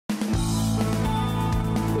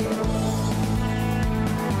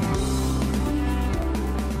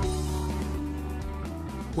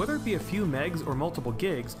Whether it be a few megs or multiple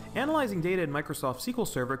gigs, analyzing data in Microsoft SQL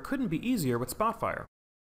Server couldn't be easier with Spotfire.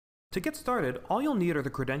 To get started, all you'll need are the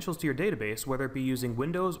credentials to your database, whether it be using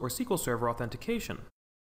Windows or SQL Server authentication.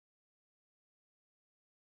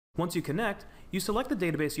 Once you connect, you select the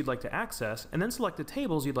database you'd like to access, and then select the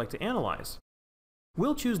tables you'd like to analyze.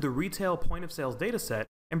 We'll choose the retail point-of-sales dataset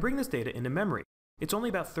and bring this data into memory. It's only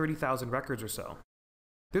about 30,000 records or so.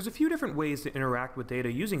 There's a few different ways to interact with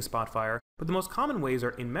data using Spotfire, but the most common ways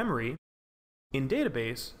are in memory, in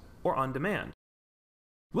database, or on demand.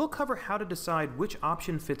 We'll cover how to decide which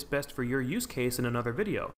option fits best for your use case in another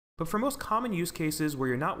video, but for most common use cases where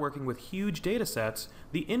you're not working with huge datasets,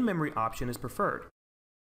 the in-memory option is preferred.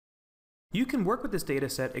 You can work with this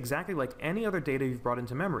dataset exactly like any other data you've brought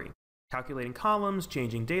into memory, calculating columns,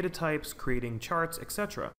 changing data types, creating charts,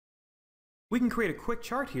 etc. We can create a quick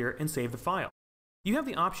chart here and save the file. You have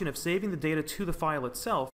the option of saving the data to the file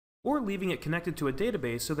itself or leaving it connected to a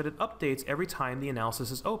database so that it updates every time the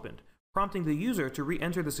analysis is opened, prompting the user to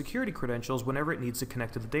re-enter the security credentials whenever it needs to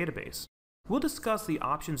connect to the database. We'll discuss the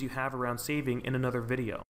options you have around saving in another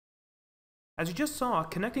video. As you just saw,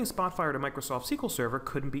 connecting Spotfire to Microsoft SQL Server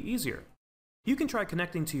couldn't be easier. You can try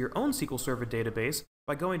connecting to your own SQL Server database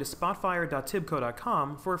by going to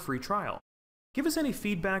spotfire.tibco.com for a free trial. Give us any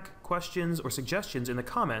feedback, questions, or suggestions in the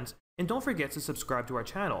comments, and don't forget to subscribe to our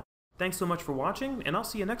channel. Thanks so much for watching, and I'll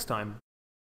see you next time.